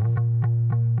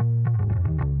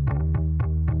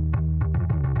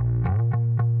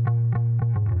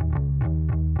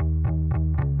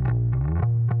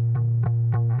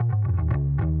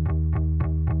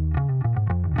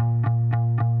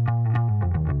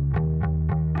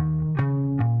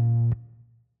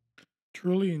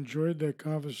 Truly enjoyed that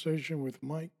conversation with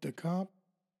Mike DeComp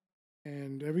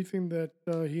and everything that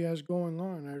he has going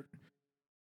on.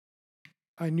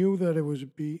 I knew that it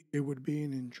would be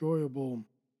an enjoyable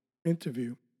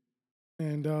interview,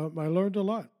 and I learned a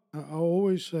lot. I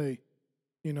always say,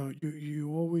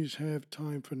 you always have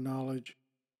time for knowledge,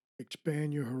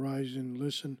 expand your horizon,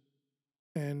 listen,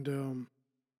 and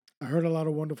I heard a lot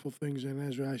of wonderful things. And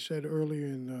as I said earlier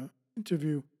in the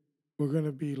interview, we're going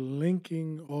to be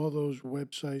linking all those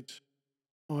websites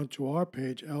onto our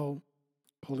page,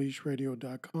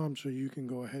 lpoliceradio.com, so you can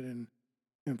go ahead and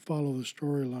follow the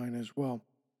storyline as well.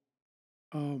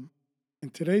 In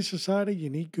today's society, you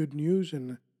need good news,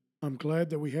 and I'm glad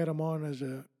that we had him on as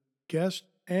a guest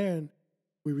and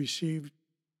we received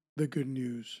the good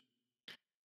news.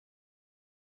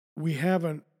 We have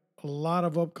a lot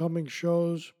of upcoming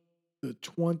shows. The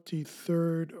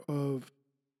 23rd of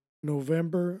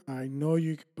November, I know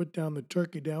you can put down the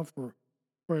turkey down for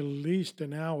at least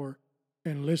an hour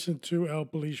and listen to El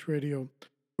Police Radio.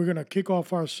 We're going to kick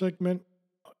off our segment,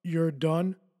 You're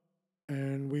Done.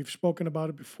 And we've spoken about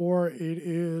it before. It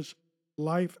is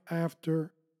life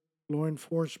after law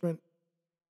enforcement.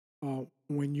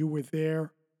 When you were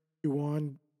there, you were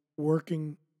on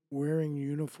working, wearing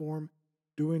uniform,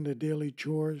 doing the daily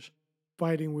chores,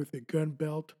 fighting with a gun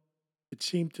belt. It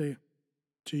seemed to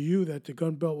you that the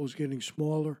gun belt was getting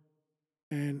smaller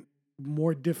and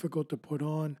more difficult to put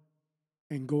on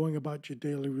and going about your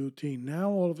daily routine. Now,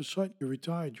 all of a sudden, you're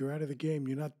retired. You're out of the game.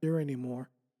 You're not there anymore.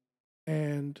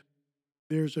 And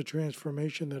there's a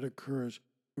transformation that occurs.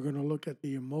 We're going to look at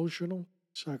the emotional,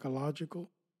 psychological,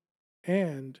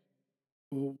 and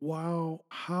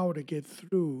how to get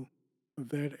through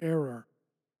that era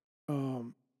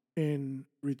in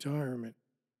retirement,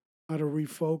 how to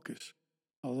refocus.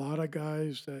 A lot of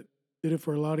guys that did it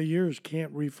for a lot of years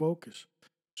can't refocus.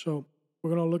 So we're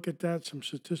going to look at that, some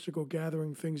statistical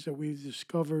gathering things that we've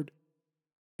discovered,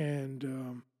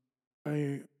 and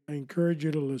I encourage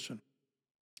you to listen.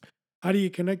 How do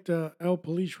you connect to El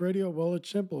Police Radio? Well, it's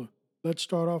simple. Let's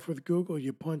start off with Google.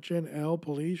 You punch in El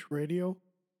Police Radio,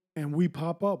 and we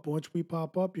pop up. Once we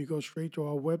pop up, you go straight to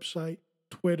our website,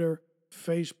 Twitter,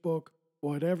 Facebook,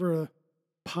 whatever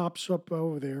pops up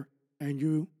over there, and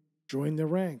you join the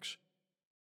ranks.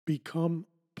 Become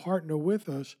partner with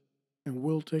us, and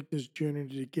we'll take this journey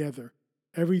together.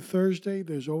 Every Thursday,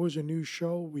 there's always a new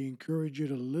show. We encourage you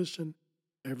to listen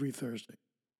every Thursday.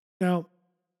 Now,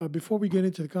 before we get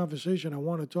into the conversation, I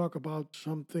want to talk about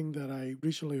something that I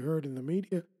recently heard in the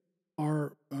media.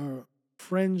 Our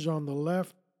friends on the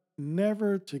left,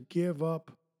 never to give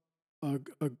up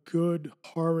a good,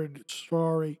 horrid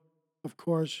story. Of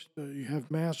course, you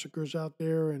have massacres out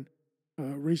there, and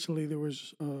recently there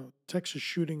was a Texas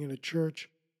shooting in a church.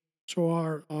 So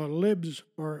our libs,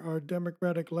 our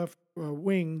Democratic left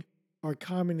wing, our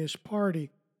Communist Party,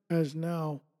 has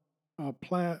now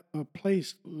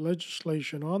placed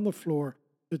legislation on the floor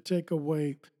to take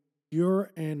away your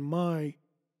and my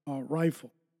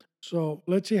rifle. So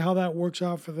let's see how that works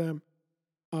out for them.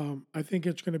 I think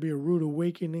it's going to be a rude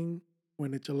awakening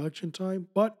when it's election time,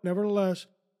 but nevertheless,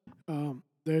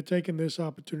 they're taking this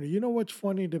opportunity. You know what's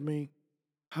funny to me?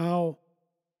 How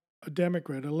a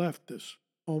Democrat, a leftist,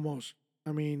 almost,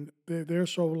 I mean, they're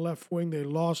so left-wing, they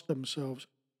lost themselves.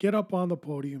 Get up on the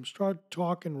podium, start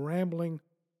talking, rambling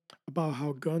about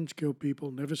how guns kill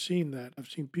people. Never seen that. I've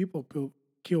seen people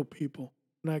kill people,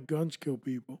 not guns kill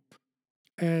people.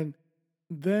 And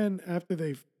then after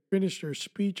they've finished their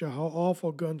speech of how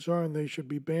awful guns are and they should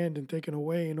be banned and taken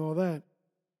away and all that,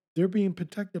 they're being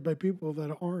protected by people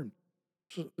that aren't.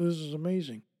 So this is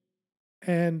amazing.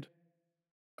 And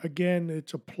again,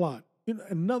 it's a plot.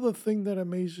 Another thing that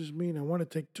amazes me, and I want to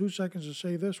take 2 seconds to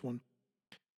say this one,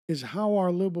 is how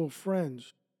our liberal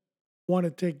friends want to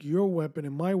take your weapon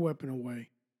and my weapon away,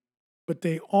 but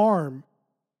they arm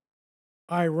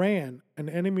Iran, an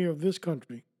enemy of this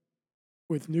country,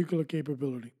 with nuclear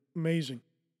capability. Amazing.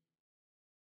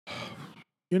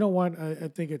 You know what? I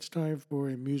think it's time for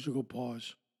a musical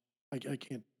pause. I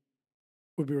can't.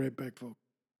 We'll be right back, folks.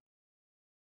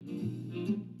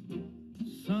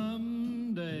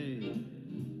 Someday,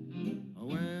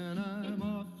 when I'm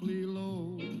awfully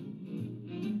low,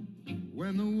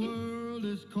 when the world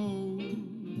is cold,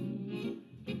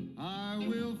 I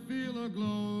will feel a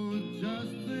glow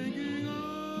just thinking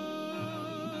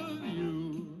of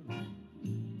you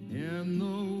and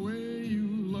the way you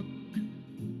look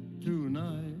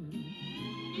tonight.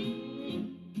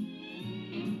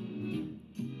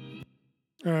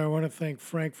 All right, I want to thank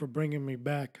Frank for bringing me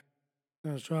back.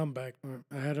 So I'm back.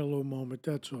 I had a little moment,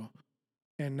 that's all.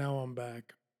 And now I'm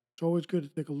back. It's always good to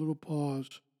take a little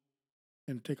pause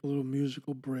and take a little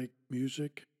musical break.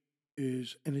 Music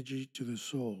is energy to the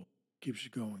soul, keeps you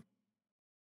going.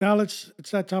 Now it's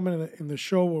that time in the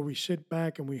show where we sit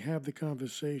back and we have the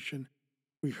conversation.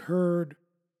 We heard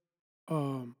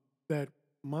that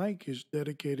Mike is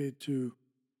dedicated to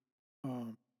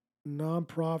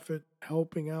nonprofit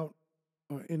helping out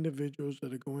individuals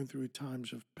that are going through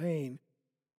times of pain.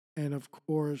 And of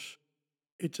course,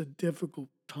 it's a difficult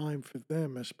time for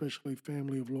them, especially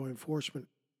family of law enforcement.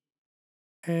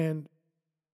 And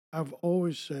I've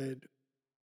always said,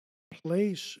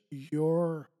 place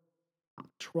your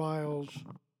trials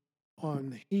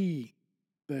on He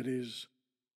that is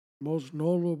most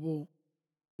knowledgeable,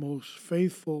 most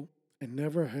faithful, and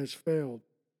never has failed,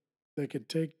 that could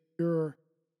take your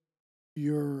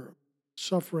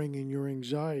suffering and your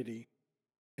anxiety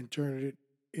and turn it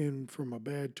in from a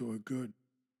bad to a good.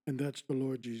 And that's the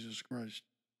Lord Jesus Christ.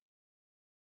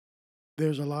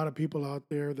 There's a lot of people out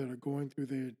there that are going through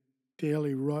their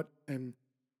daily rut, and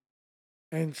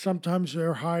sometimes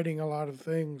they're hiding a lot of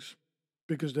things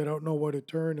because they don't know where to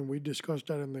turn, and we discussed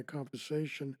that in the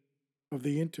conversation of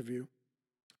the interview.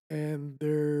 And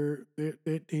they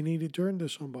need to turn to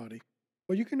somebody.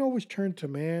 But you can always turn to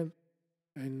man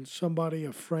and somebody,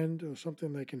 a friend or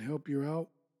something that can help you out.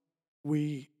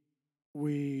 We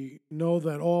know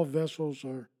that all vessels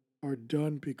are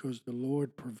done because the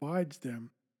Lord provides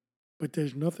them, but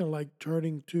there's nothing like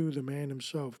turning to the man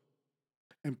himself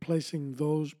and placing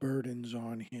those burdens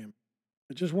on him.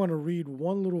 I just want to read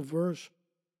one little verse,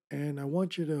 and I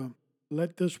want you to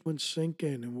let this one sink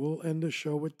in, and we'll end the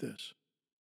show with this.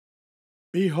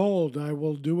 Behold, I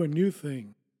will do a new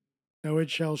thing. Now it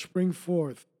shall spring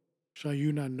forth. Shall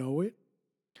you not know it?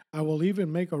 I will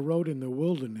even make a road in the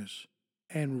wilderness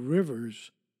and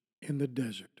rivers in the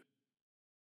desert.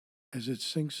 As it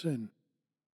sinks in,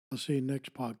 I'll see you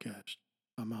next podcast.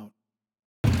 I'm out.